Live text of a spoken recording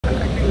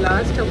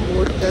Last हम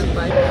boat कर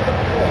पाए।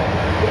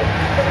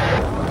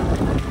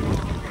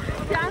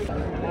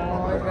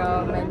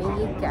 और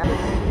मैंने ये cab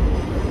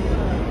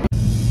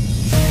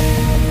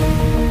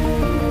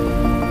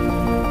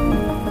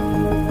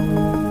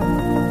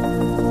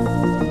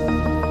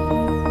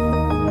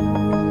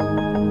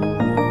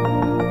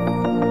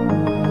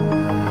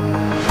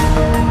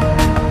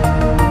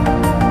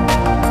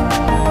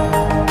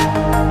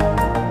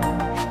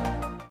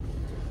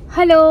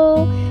hello,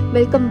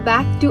 welcome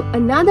back to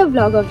another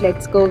vlog of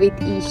let's go with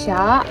Isha.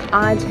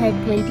 आज है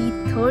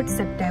 23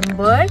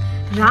 सितंबर,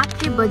 रात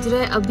के बज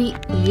रहे अभी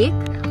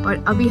 1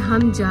 और अभी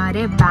हम जा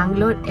रहे हैं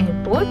बैंगलोर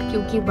एयरपोर्ट,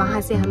 क्योंकि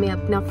वहां से हमें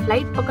अपना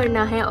फ्लाइट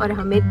पकड़ना है और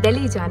हमें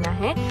दिल्ली जाना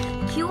है।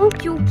 क्यों?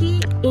 क्योंकि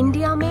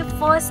इंडिया में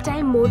फर्स्ट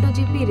टाइम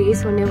MotoGP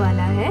रेस होने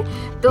वाला है,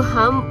 तो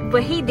हम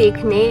वही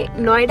देखने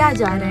नोएडा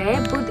जा रहे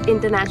हैं बुद्ध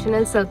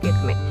इंटरनेशनल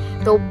सर्किट में।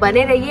 तो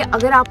बने रहिए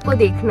अगर आपको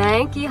देखना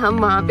है कि हम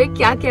वहाँ पे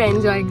क्या क्या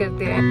एंजॉय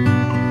करते हैं।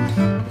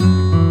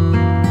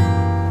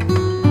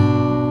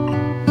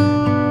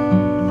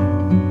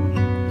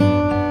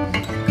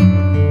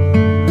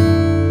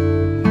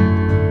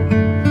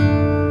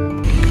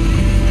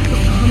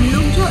 हम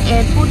लोग जो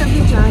एयरपोर्ट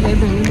अभी जा रहे हैं,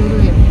 बेंगलुरु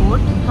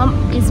एयरपोर्ट,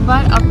 हम इस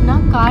बार अपना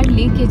कार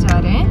लेके जा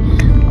रहे हैं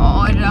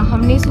और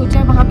हमने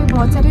सोचा वहाँ पे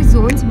बहुत सारे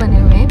जोन्स बने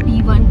हुए हैं,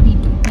 P1,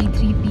 P2,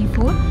 P3,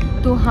 P4।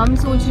 तो हम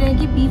सोच रहे हैं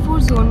कि P4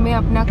 जोन में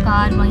अपना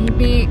कार वहीं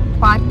पे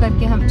पार्क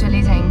करके हम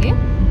चले जाएंगे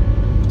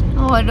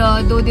और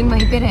 2 दिन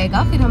वहीं पे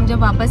रहेगा। फिर हम जब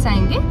वापस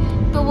आएंगे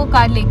तो वो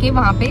कार लेके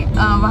वहाँ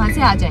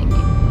से आ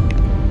जाएंगे।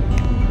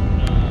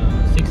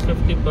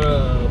 650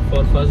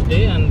 for first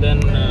day and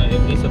then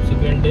every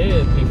subsequent day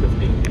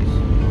 350।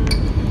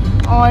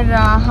 और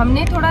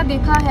हमने थोड़ा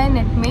देखा है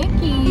नेट में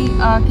कि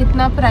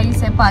कितना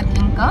प्राइस है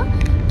पार्किंग का।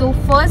 तो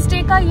फर्स्ट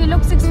डे का ये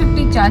लोग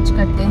 650 चार्ज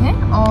करते हैं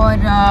और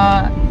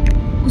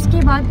उसके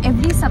बाद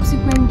every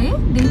subsequent day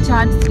they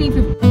charge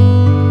 350।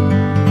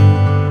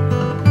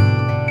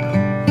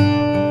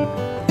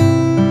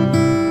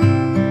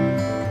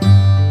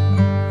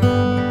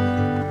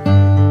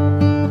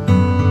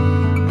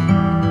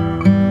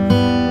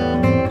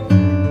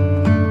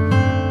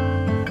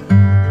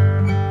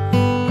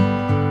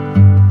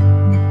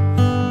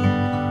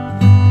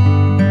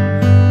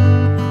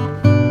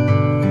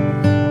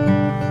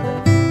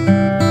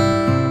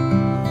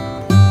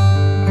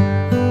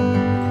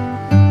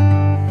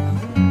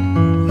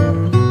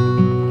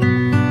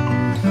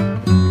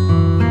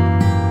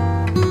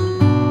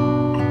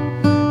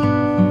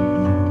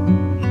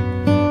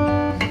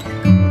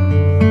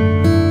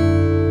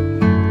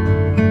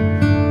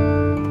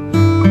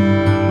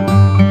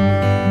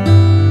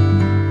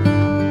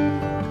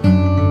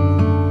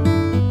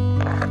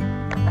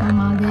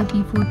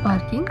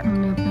 Parking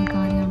हमने अपना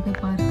कार यहाँ पे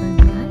पार्क कर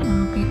दिया है।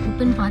 यहाँ पे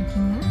ओपन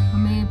पार्किंग है,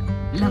 हमें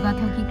लगा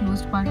था कि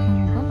क्लोज्ड पार्किंग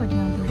होगा बट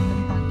यहाँ पे ओपन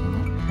पार्किंग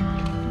है,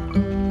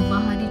 तो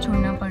बाहर ही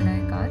छोड़ना पड़ रहा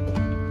है कार।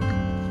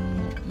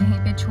 तो यहीं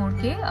पे छोड़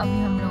के अभी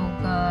हम लोग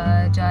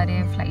जा रहे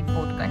हैं फ्लाइट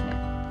बोर्ड करने।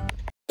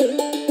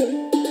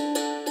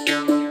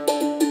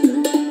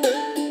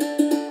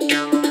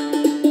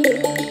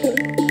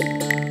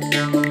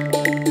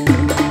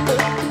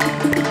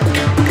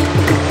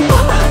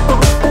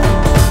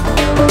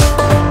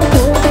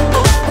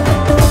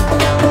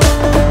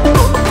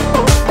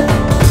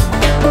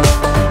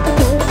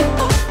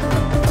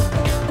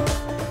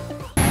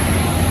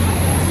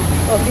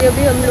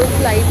 अभी हम लोग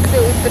फ्लाइट से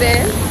उतरे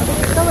हैं।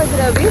 कितना बज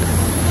रहा है अभी?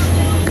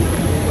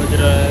 बज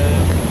रहा है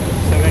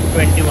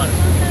 7:21।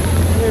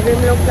 अभी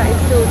हम लोग फ्लाइट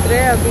से उतरे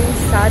हैं, अभी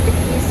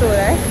 7:21 हो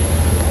रहा है।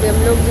 अभी हम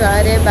लोग जा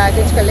रहे हैं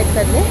बैगेज कलेक्ट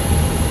करने।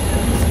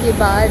 उसके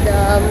बाद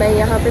मैं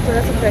यहाँ पे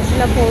थोड़ा सा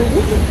फ्रेशन अप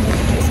होंगी।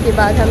 उसके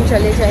बाद हम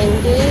चले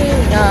जाएंगे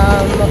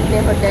अपने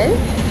होटल,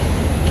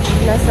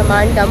 अपना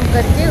सामान डंप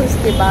करके।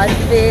 उसके बाद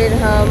फिर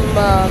हम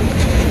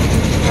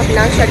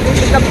अपना शटल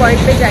पिकअप पॉइंट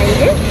पे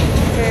जाएंगे,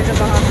 फिर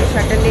वहाँ पे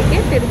शटल लेके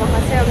फिर वहाँ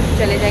से हम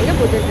चले जाएंगे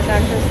बुद्ध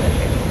इंटरनेशनल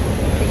सर्किट।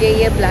 तो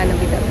यही है प्लान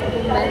अभी तक।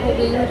 मैं हो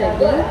गई हूँ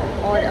रेडी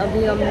और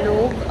अभी हम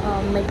लोग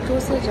मेट्रो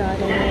से जा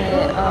रहे हैं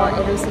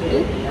एरो सिटी।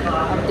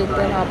 अब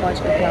देखते हैं वहाँ पहुँच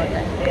कर क्या होता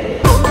है।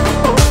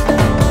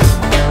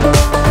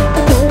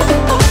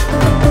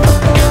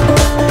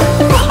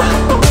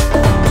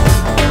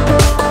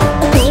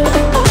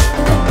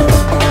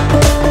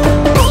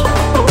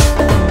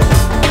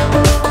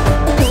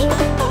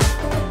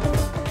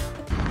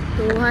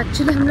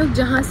 एक्चुअली हम लोग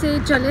जहाँ से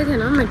चले थे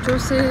ना मेट्रो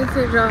से,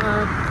 फिर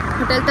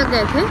होटल तक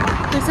गए थे,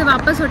 फिर से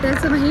वापस होटल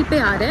से वहीं पे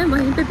आ रहे हैं।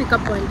 वहीं पे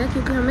पिकअप पॉइंट है,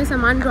 क्योंकि हमें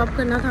सामान ड्रॉप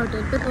करना था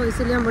होटल पे, तो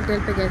इसीलिए हम होटल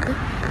पे गए थे।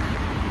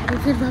 तो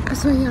फिर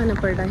वापस वहीं आना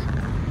पड़ रहा है।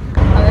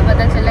 हमें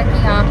पता चला कि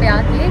यहाँ पे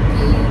आके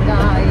कि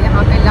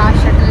यहाँ पे लास्ट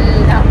शटल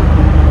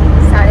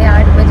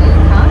 8:30 बजे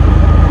था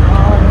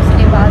और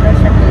उसके बाद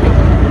शटल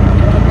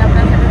हमने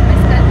अपना शटल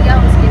मिस कर दिया।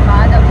 उसके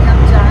बाद अभी हम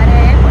जा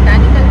रहे हैं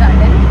बोटानिकल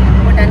गार्डन।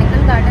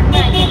 बोटानिकल गार्डन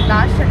में आई थिंक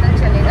लास्ट शटल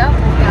चलेगा,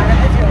 वो 11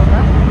 बजे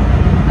होगा।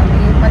 अभी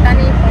पता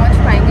नहीं पहुँच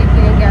पाएंगे कि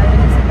 11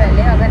 बजे से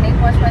पहले। अगर नहीं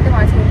पहुँच पाए तो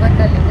वहाँ से ऊपर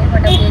कर लेंगे,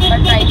 बट अभी एक बार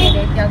ट्राई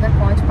करें कि अगर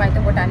पहुँच पाए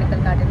तो बोटानिकल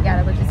गार्डन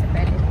 11 बजे से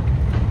पहले।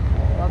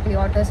 तो अभी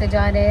ऑटो से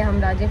जा रहे पहले हम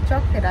राजीव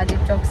चौक, फिर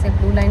राजीव चौक से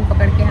ब्लू लाइन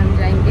पकड़ के हम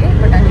जाएंगे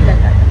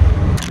बोटानिकल गार्डन।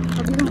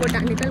 अभी हम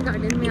बोटानिकल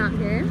गार्डन में आ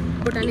गए हैं।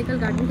 बोटानिकल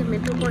गार्डन के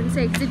मेट्रो पॉइंट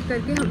से एग्जिट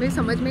करके हमें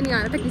समझ में नहीं आ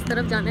रहा था किस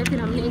तरफ जाना है। फिर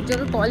हमने एक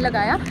जगह कॉल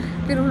लगाया,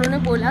 फिर उन्होंने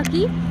बोला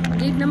कि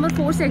गेट नंबर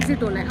 4 से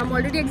एग्जिट होना है। हम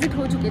ऑलरेडी एग्जिट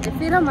हो चुके थे।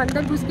 फिर हम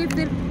अंदर घुस के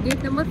फिर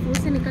गेट नंबर 4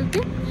 से निकल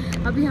के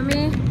अभी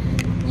हमें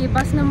ये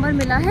बस नंबर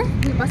मिला है,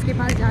 ये बस के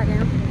पास जा रहे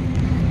हैं हम।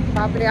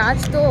 बाप रे, आज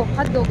तो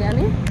हद हो गया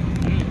नहीं।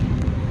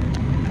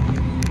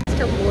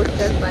 बोर्ड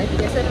कर पाए,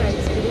 कैसा रहा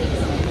एक्सपीरियंस?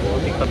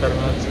 बहुत ही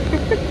खतरनाक,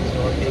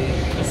 बहुत ही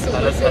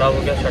हालत ख़राब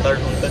हो गया शटर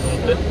ढूंढते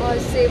ढूंढते। बस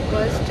से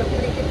बस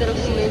चपड़ी की तरफ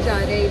घूमे जा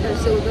रहे हैं, इधर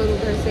से उधर,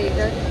 उधर से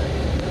इधर।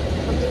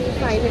 अभी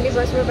फाइनली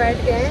बस में बैठ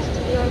गए हैं,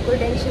 अभी और कोई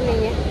टेंशन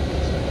नहीं है।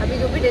 अभी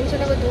जो भी टेंशन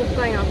है वो धूप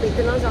का है। यहाँ पे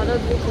इतना ज़्यादा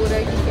धूप हो रहा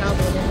है कि क्या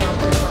बोलें यहाँ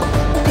पर।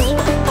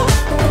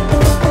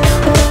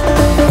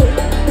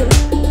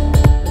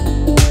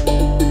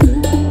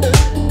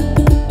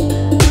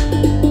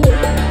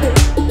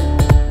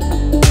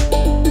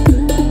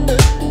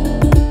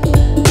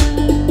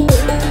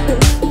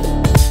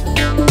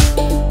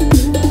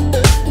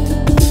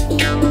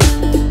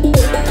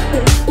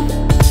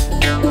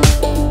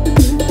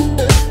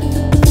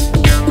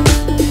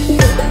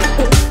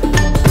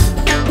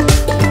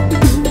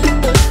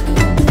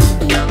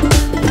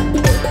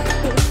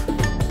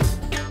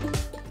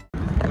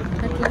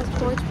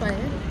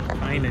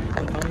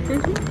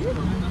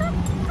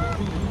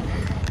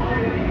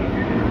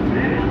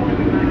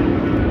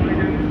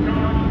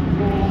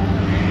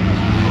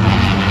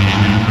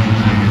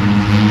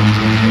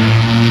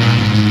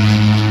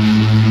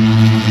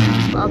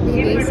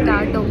 अभी रेस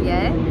स्टार्ट हो गया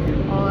है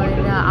और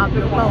आप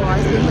लोग का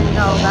आवाज़ भी मिल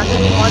रहा होगा कि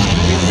बहुत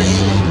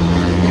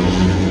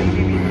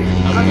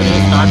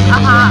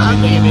हाँ,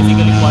 ये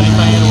बेसिकली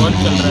क्वालिफायर 1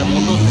 चल रहा है,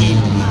 मोटो 3।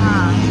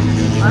 हाँ,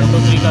 मोटो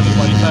 3 का भी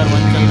क्वालिफायर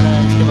 1 चल रहा है,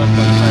 उसके बाद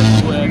क्वालिफायर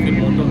 2 है, फिर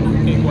मोटो 2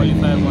 के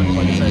क्वालिफायर 1,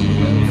 क्वालिफायर 2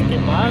 है, उसके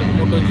बाद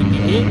मोटो जीपी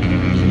के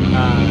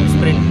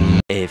sprint.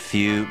 A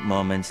few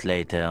moments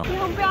later.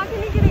 हम पे आके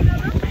नहीं गिरेगा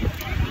ना?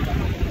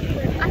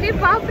 अरे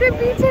बाप रे,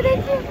 पीछे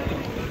देखिए,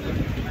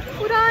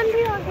 पूरा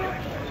आंधी आ गया।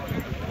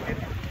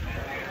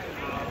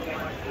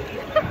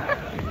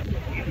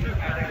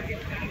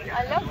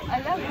 अलग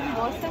अलग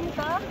मौसम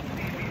का।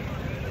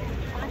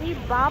 अरे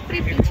बाप रे,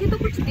 पीछे तो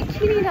कुछ दिख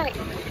ही नहीं रहा है।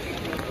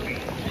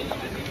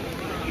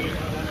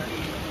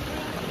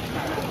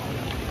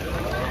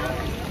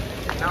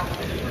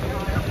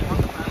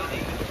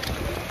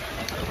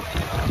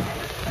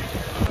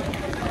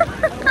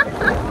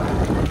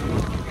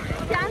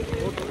 क्या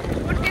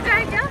उठ के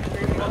जाए क्या?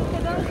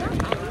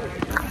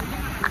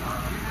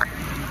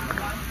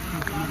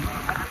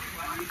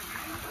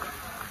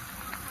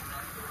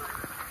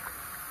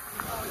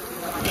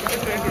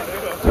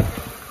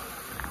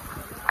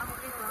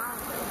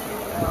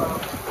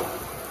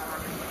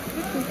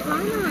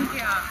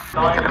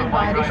 कभी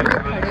बारिश में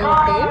खड़े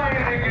होके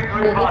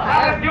मोमो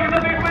खाया,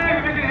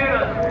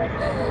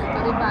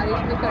 कभी बारिश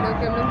में खड़े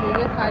होके हम लोग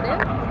मोमो खा रहे हैं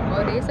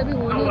और रेस अभी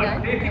हो नहीं रहा है,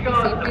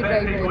 सेफ्टी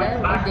ड्राइव हो रहा है।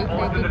 हम लोग देख रहे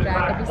हैं कि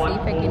ट्रैक अभी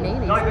सेफ है कि नहीं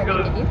रेस करने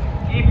के लिए।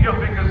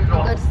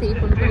 अगर सेफ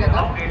उनको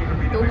लगा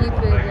तो ही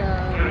फिर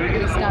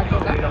रेस स्टार्ट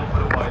होगा।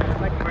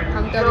 बट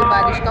हम तो अभी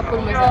बारिश का फुल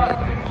मज़ा ले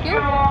रहे हैं।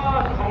 क्यों?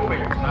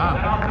 हाँ,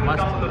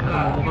 मस्त,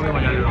 मोमो का भी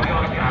मजा ले रहा हूँ।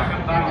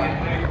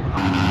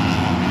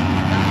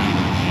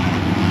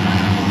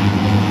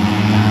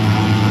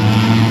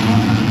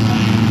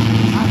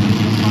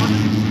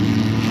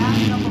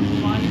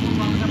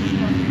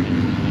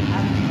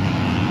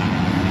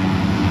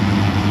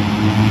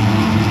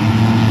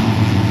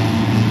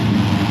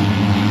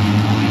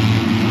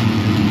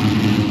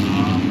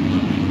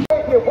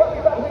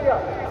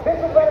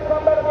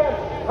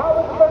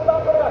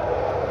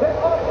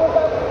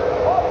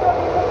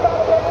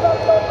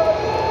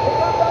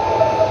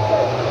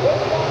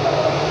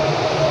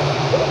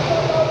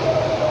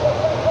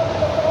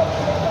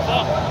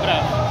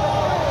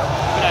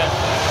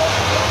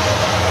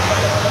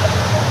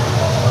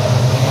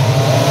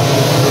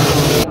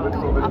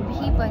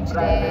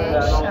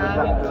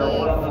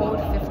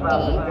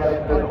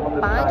 और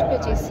 5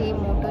 बजे से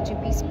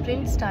MotoGP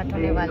स्प्रिंट स्टार्ट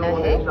होने वाला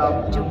है,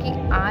 जो कि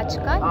आज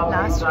का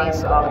लास्ट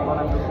रेस होगा।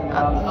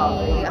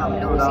 अभी हम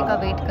लोग उसी का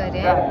वेट कर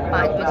रहे हैं।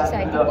 5 बजे से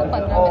आई थिंक वो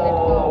 15 मिनट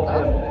का होगा,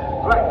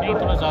 नहीं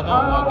थोड़ा ज़्यादा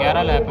होगा,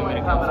 11 लैप है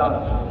मेरे ख्याल से।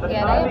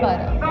 11 या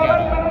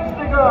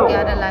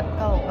 11 लैप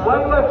का होगा।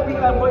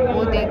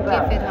 वो देख के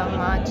फिर हम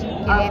आज के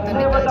लिए तो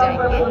निकल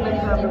जाएंगे।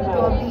 तो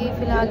अभी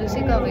फ़िलहाल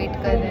उसी का वेट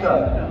कर रहे हैं।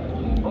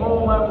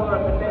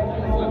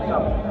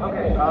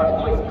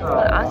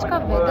 और आज का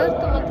वेदर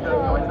तो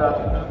मतलब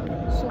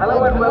सुबह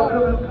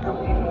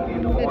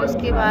धूप, फिर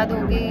उसके बाद हो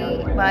गई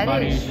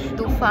बारिश,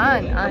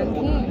 तूफान,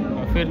 आंधी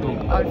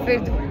और फिर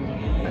धूप।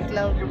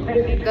 मतलब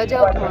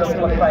गजब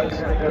मौसम है।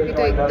 अभी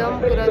तो एकदम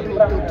पूरा धूप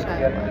धूप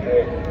छाया हुआ है।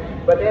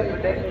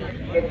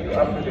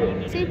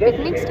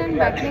 पिकनिक स्टैंड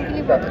बैठने के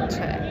लिए बहुत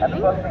अच्छा है। थोड़ा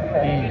धूप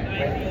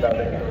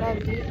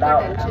का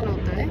टेंशन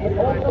होता है,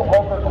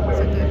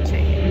 सब तो अच्छा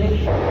है।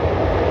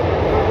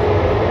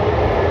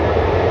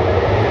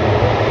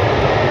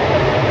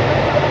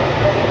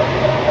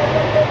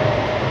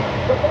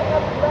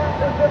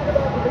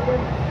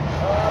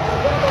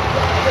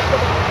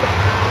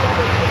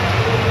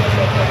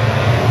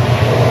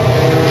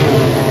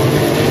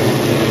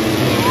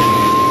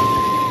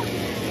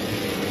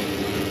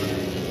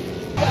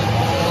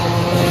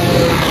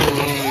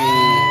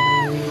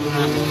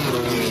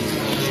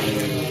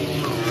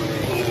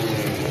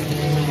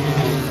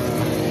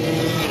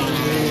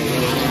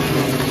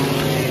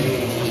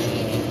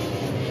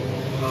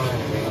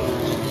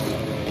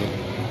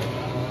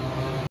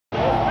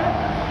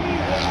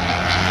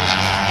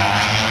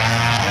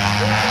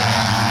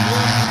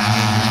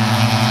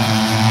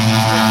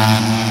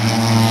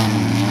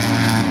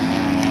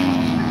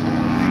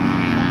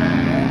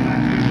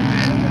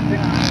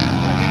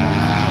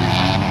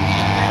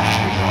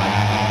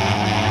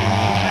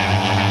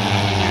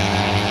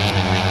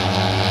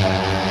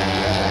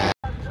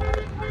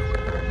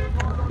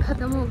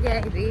 गया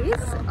है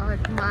रेस और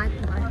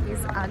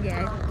मार्केस आ गया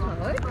है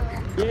थर्ड।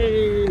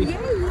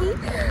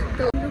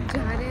 तो हम लोग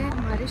जा रहे हैं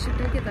हमारे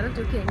शटल की तरफ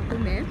जो कि एंटू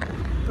में है।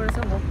 थोड़ा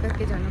सा वॉक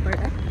करके जाना पड़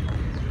रहा है,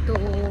 तो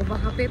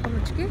वहाँ पे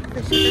पहुँच के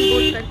फिर शटल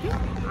बोट करके,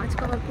 आज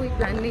का और कोई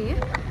प्लान नहीं है,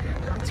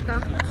 आज का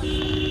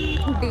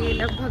डे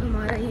लगभग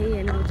हमारा यही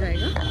एंड हो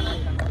जाएगा।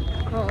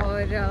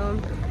 और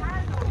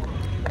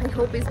आई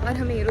होप इस बार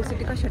हमें एरो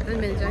सिटी का शटल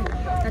मिल जाए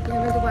ताकि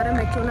हमें दोबारा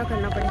मेट्रो ना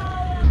करना पड़े।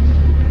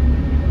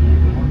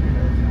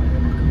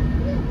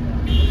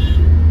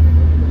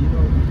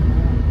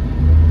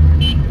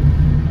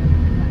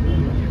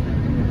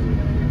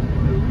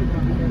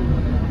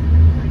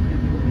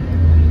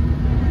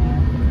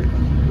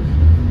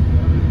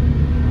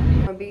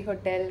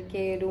 होटल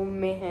के रूम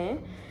में हैं।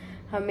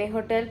 हमें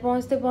होटल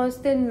पहुंचते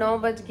पहुंचते 9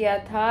 बज गया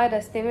था।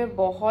 रास्ते में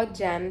बहुत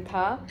जैम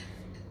था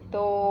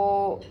तो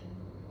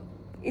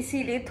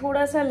इसीलिए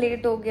थोड़ा सा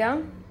लेट हो गया।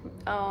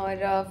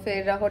 और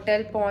फिर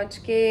होटल पहुंच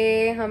के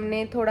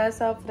हमने थोड़ा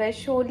सा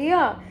फ्रेश हो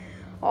लिया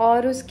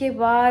और उसके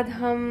बाद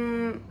हम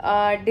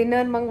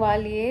डिनर मंगवा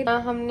लिए।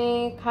 हमने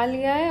खा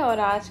लिया है और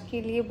आज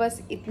के लिए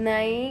बस इतना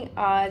ही।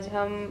 आज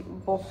हम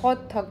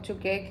बहुत थक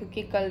चुके हैं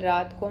क्योंकि कल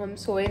रात को हम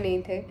सोए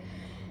नहीं थे,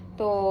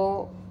 तो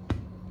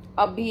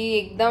अभी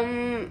एकदम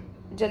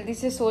जल्दी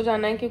से सो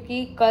जाना है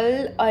क्योंकि कल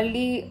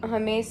अर्ली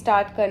हमें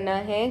स्टार्ट करना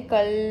है।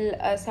 कल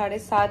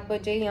 7:30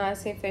 बजे यहाँ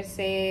से फिर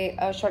से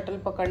शटल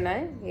पकड़ना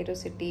है एरो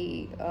सिटी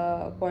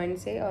पॉइंट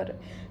से। और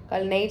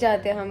कल नहीं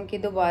चाहते हम कि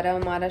दोबारा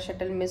हमारा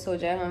शटल मिस हो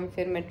जाए, हम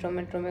फिर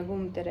मेट्रो में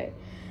घूमते रहे,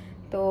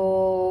 तो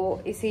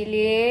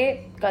इसीलिए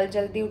कल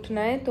जल्दी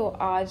उठना है। तो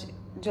आज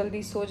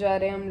जल्दी सो जा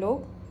रहे हैं हम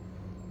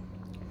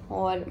लोग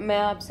और मैं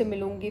आपसे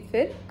मिलूँगी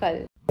फिर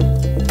कल।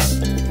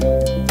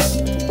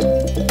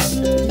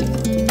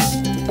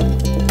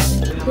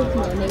 Good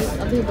morning.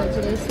 अभी बज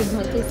रहे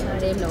सुबह के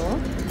 9:30।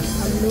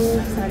 हम लोग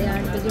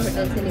 8:30 बजे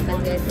होटल से निकल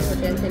गए थे।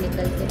 होटल से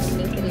निकल के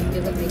हमने फिर एक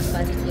जगह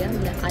ब्रेकफास्ट किया,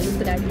 हमने आलू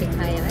पराठे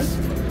खाए आज।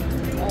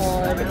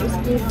 और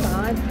उसके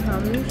बाद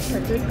हम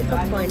शटल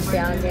पिकअप पॉइंट पे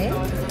आ गए।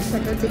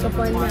 शटल पिकअप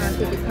पॉइंट में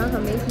आके दिखा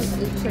हमें कि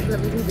एक शटल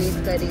अभी भी वेट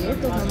कर रही है,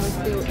 तो हम उस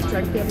पर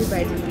चढ़ के अभी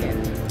बैठ गए।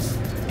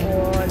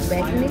 और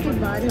बैठने के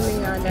बाद हमें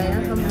याद आया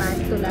हम मैट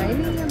तो लाए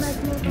नहीं है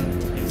बैठने का।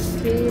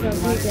 फिर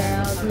अभी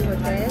गया अभी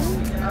होटल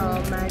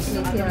मैट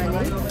लेके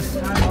आने,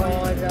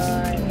 और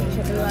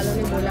शटल वालों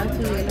ने बोला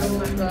कि ये लोग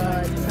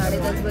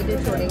 10:30 बजे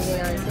छोड़ेंगे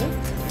यहाँ से,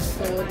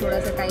 तो थोड़ा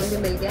सा टाइम भी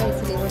मिल गया,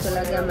 इसलिए वो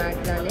चला गया मैट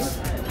लाने।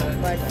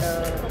 बट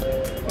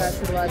क्या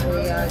शुरुआत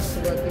हुई आज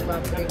सुबह की,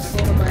 बाप रे।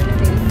 तो हमारे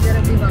रेंजर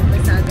अभी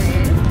वापस आ गए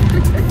हैं।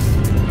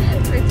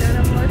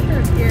 बेचारा बहुत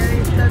थक गया है,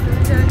 इतना दूर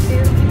जाके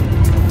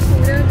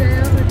पूरा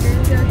गया होटल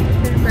जाके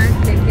फिर मैट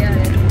लेके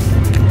आया।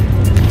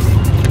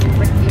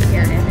 बट ये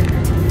क्या है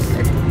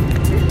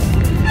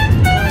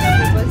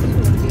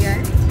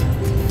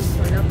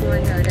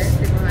जा रहा है,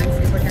 फिर वहाँ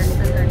से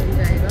बोटानिकल गार्डन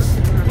जाएगा,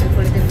 फिर वहाँ पे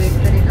थोड़ी देर वेट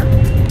करेगा,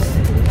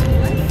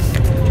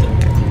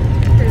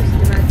 फिर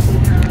उसके बाद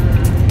सीधा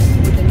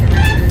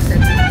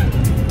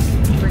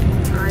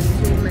आज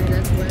से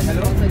मेहनत हुआ है,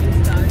 9 बजे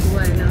स्टार्ट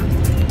हुआ है ना।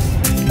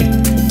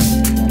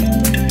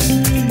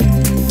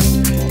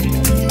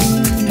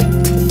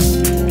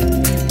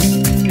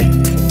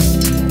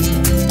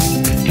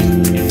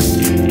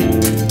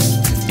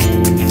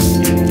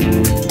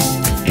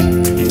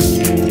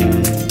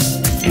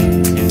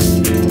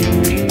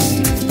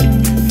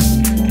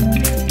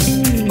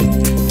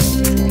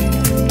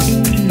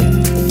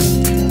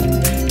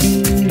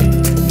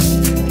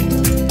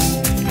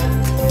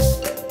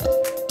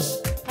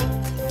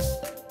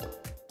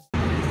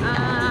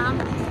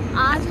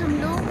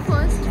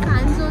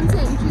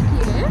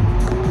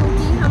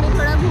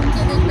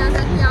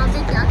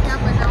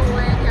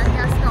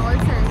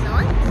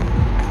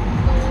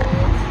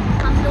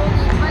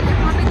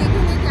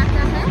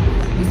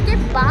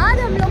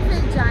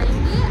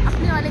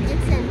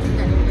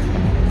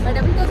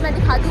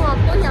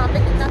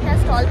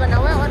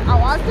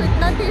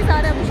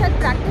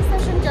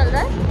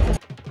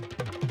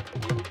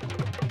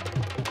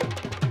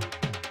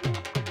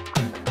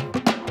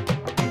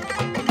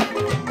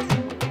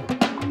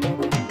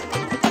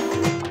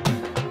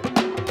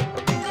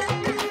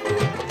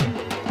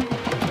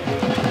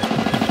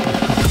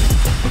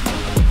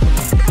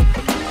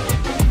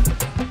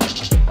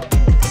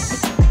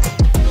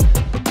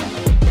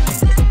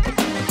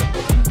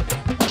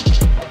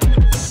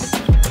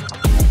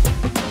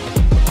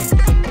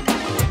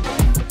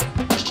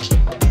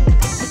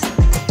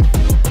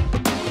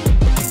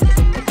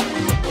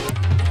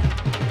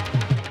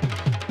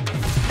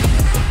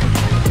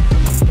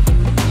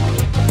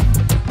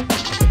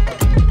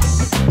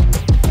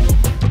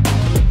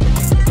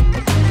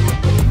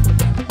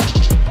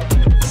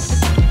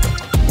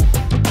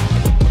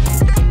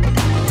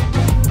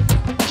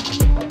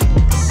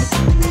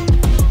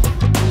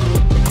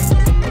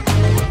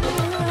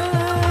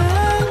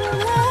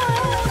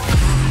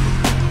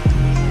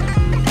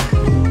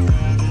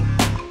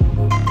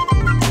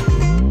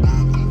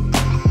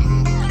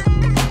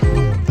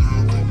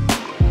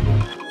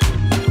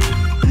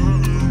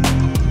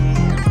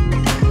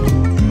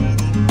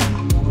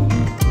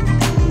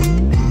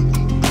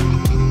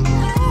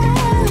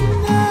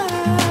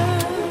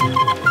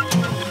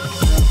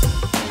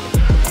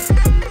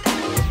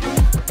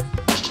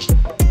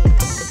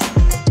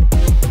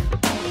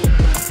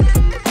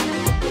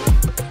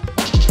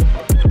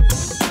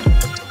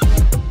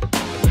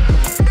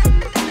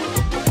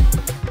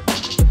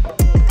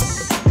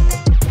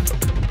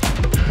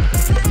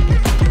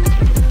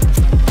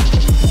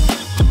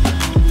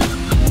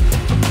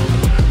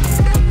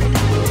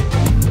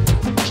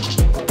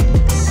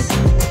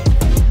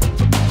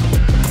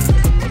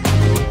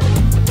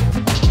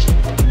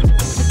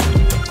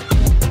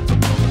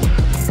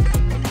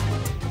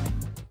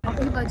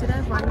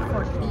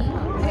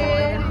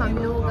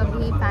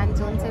 फैन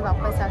जोन से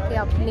वापस आके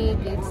अपने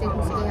गेट से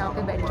घुस के यहाँ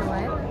पे बैठे हुए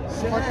हैं।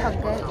 बहुत थक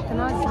गए,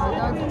 इतना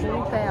ज़्यादा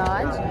धूप है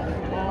आज।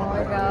 और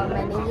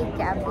मैंने ये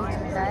कैब भी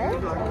जीता है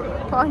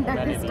होंडा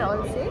के स्टॉल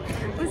से,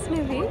 उसने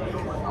भी।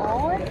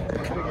 और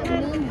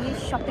हमने ये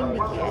शॉपिंग भी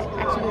किया है,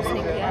 एक्चुअली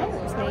उसने किया है,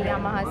 उसने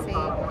यामाहा से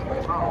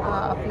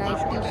अपना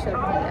एक टी-शर्ट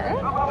दिया है।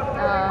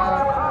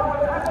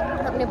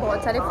 हमने बहुत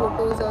सारे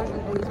फ़ोटोज़ और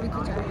वीडियोज़ भी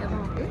खिंचाए हैं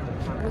वहाँ पे,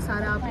 वो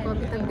सारा आपको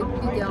अभी तक दिख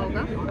भी गया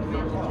होगा।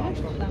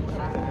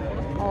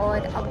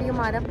 और अभी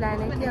हमारा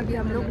प्लान है कि अभी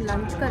हम लोग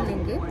लंच कर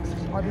लेंगे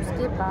और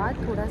उसके बाद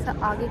थोड़ा सा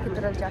आगे की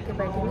तरफ जाके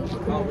बैठेंगे,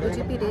 क्योंकि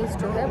MotoGP रेस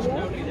जो है वो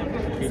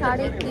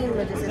 3:30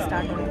 बजे से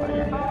स्टार्ट होने वाला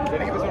है।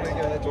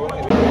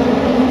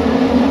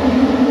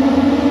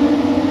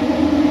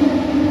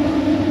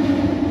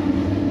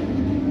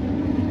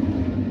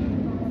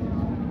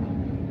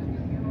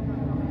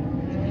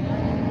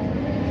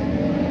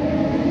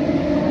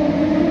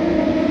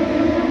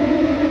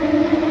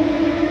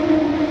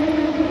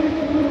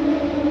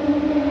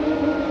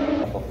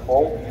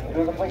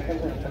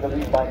 The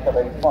lead bikes are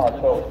very fast,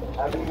 so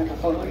I'm going to do the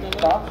full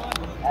restart,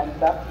 and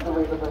that's the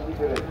way the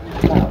procedure is.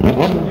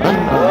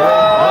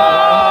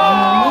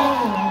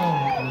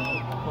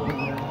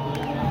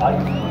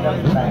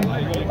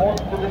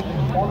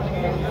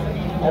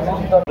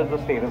 The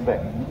state is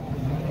there.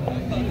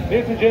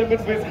 Ladies and gentlemen,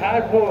 we've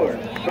had word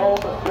from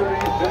the jury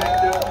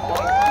director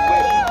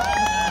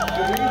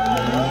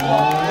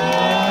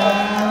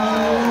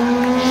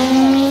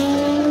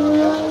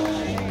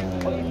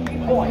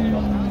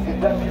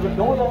that we will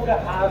no longer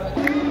have.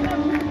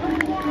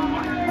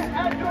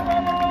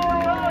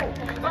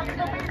 But in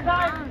the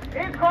meantime,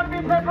 it's going to be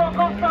Pedro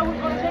Acosta who's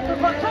going to take this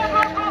one.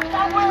 Pedro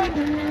Acosta wins!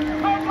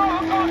 Pedro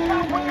Acosta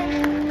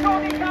wins!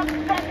 Tony comes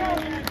second!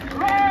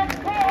 Red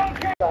Bull!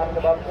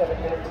 About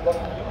 7 minutes to go.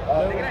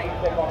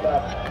 Check on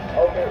that.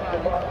 Okay,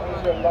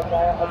 Sebastian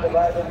Bakaya on the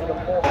right into the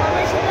fourth.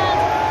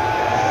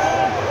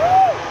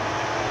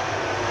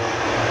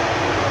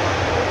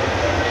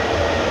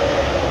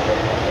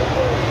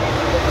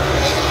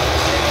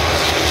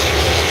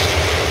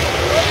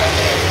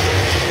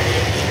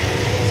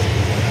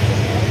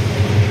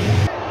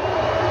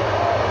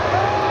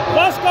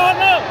 First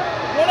corner,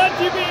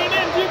 MotoGP,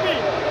 Indian GP.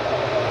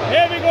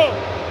 Here we go.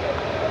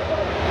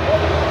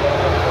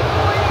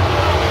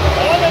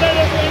 All the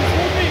riders going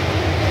smoothly.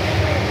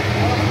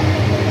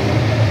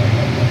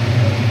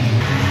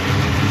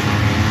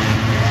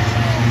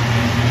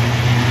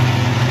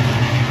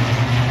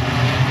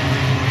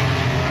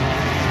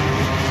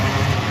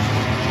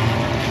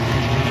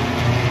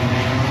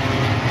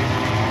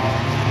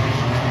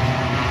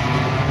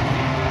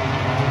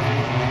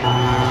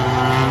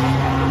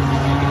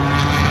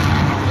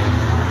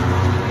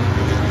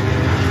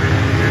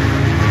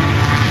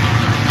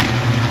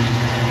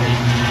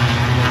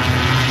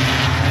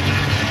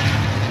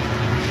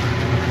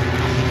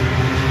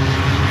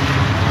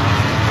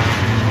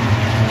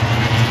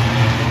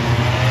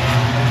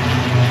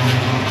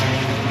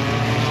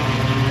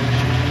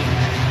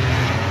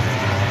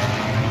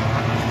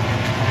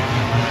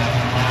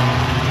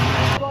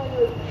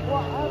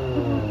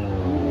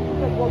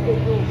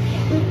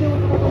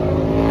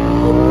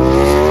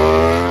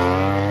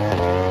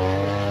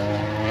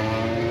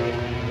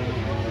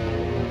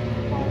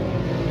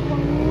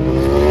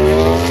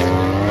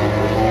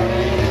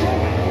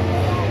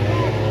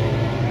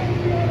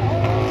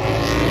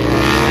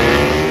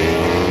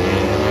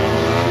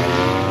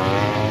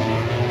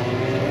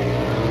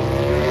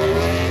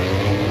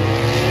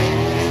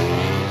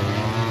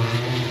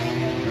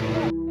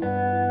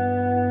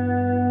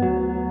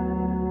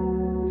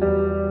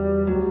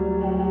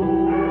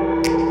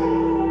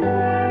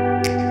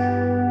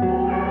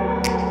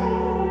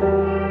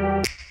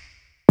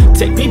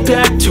 Take me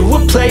back to a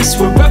place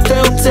where I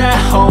felt at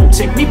home.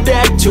 Take me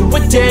back to a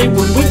day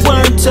when we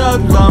weren't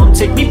alone.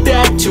 Take me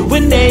back to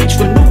an age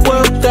when the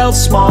world felt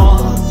small.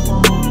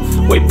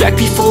 Way back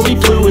before we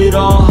blew it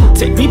all.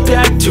 Take me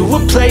back to a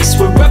place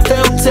where I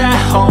felt at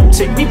home.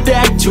 Take me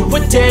back to a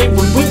day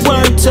when we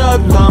weren't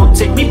alone.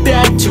 Take me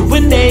back to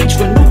an age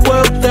when the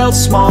world felt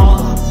small.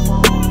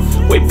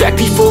 Way back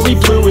before we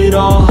blew it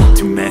all.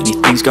 Too many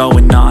things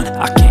going on,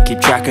 I can't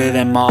keep track of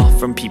them all.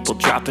 From people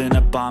dropping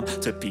a bomb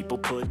to people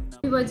putting up.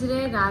 बज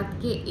रहे रात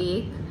के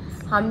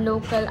 1। हम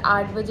लोग कल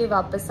 8 बजे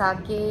वापस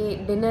आके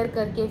डिनर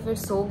करके फिर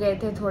सो गए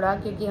थे थोड़ा,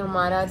 क्योंकि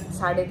हमारा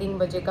 3:30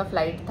 बजे का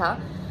फ़्लाइट था।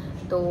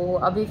 तो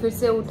अभी फिर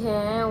से उठे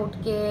हैं, उठ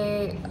के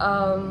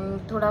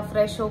थोड़ा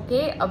फ्रेश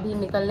होके अभी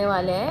निकलने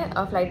वाले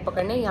हैं फ़्लाइट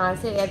पकड़ने। यहाँ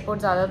से एयरपोर्ट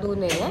ज़्यादा दूर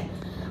नहीं है,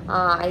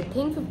 आई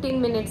थिंक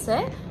 15 मिनट्स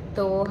है।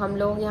 तो हम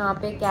लोग यहाँ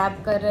पे कैब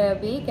कर रहे हैं,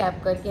 अभी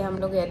कैब करके हम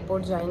लोग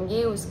एयरपोर्ट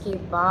जाएंगे। उसके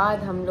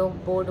बाद हम लोग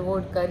बोर्ड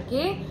वोर्ड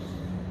करके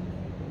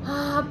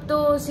अब तो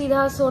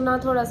सीधा सोना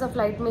थोड़ा सा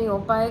फ्लाइट में ही हो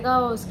पाएगा,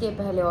 उसके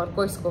पहले और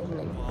कोई स्कोप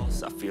नहीं।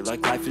 I feel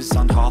like life is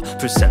on hold,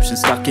 perception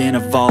stuck in a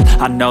vault.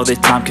 I know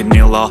that time can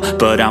heal all,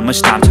 but how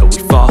much time till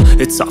we fall?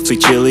 It's awfully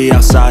chilly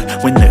outside,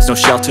 when there's no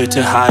shelter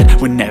to hide.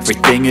 When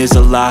everything is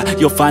a lie,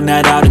 you'll find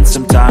that out in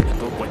some time.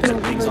 But when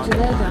everything's on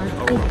the line,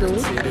 2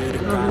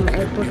 हम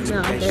airport में आ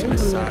गए। हमने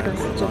अपना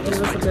checking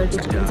और security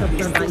checking सब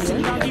करवा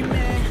लिया।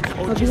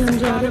 अभी हम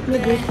जा रहे हैं अपने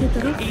गेट की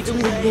तरफ,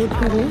 वेट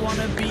कर रहे हैं।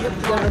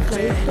 फ्लाइट तो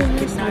है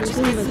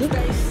 3:30 बजे,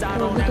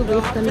 तो अभी तो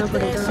वेट करना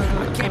पड़ेगा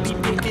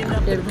 1.5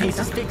 घंटा।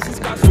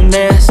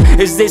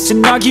 Is this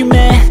an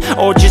argument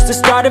or just the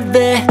start of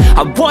it?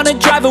 I wanna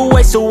drive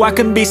away so I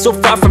can be so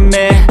far from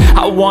it.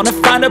 I wanna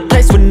find a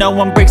place where no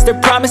one breaks their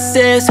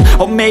promises,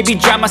 or maybe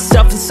drown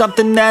myself in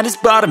something that is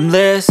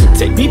bottomless.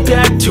 Take me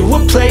back to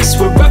a place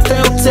where I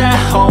felt at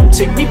home.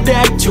 Take me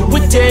back to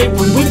a day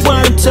when we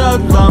weren't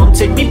alone.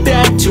 Take me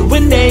back to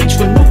an age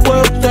when the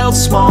world felt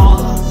small,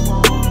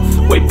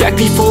 way back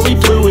before we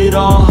blew it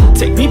all.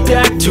 Take me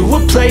back to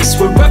a place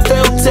where I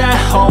felt at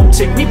home.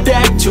 Take me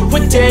back to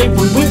a day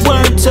when we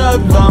weren't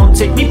alone.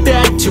 Take me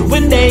back to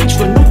an age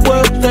when the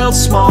world felt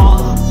small,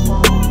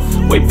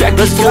 way back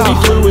before we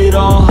blew it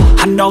all.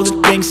 I know that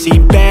things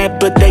seem bad,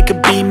 but they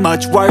could be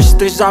much worse.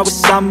 There's always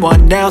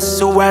someone else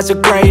who has a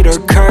greater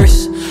curse,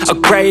 a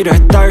greater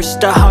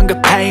thirst, a hunger,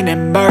 pain,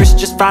 and mercy.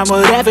 Just find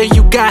whatever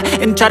you got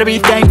and try to be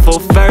thankful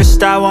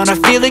first. I wanna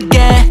feel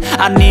again,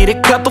 I need a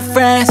couple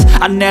friends.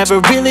 I never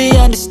really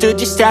understood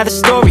just how the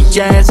story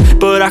ends,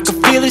 but I can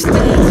feel it.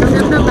 हमने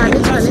अपना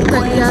baggage collect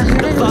कर लिया है।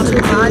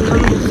 उसके बाद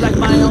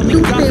हम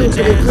T2 पे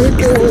उतरे थे,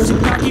 तो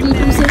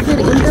T2 से फिर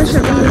इंटर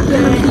शटल लेके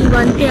हम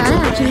T1 पे आए।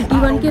 एक्चुअली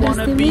T1 के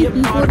रास्ते में T4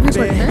 भी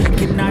पड़ता है।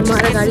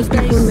 हमारा गाड़ी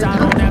T4 में था,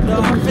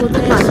 तो T4 पे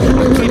पार्किंग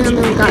में उन्होंने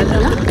हमें उतार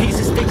दिया।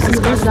 हम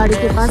बस गाड़ी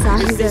के पास आ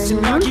ही गए हैं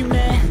हम।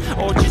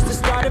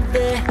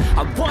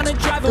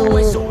 तो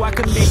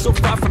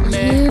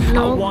ये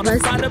ब्लॉग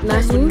बस इतना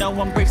ही,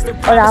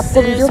 और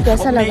आपको वीडियो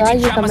कैसा लगा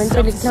ये कमेंट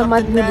में लिखना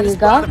मत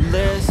भूलिएगा,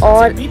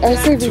 और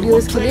ऐसे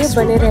वीडियोस के लिए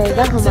बने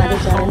रहेगा हमारे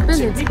चैनल पे।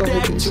 Let's go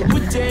with Isha.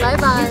 Bye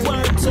bye.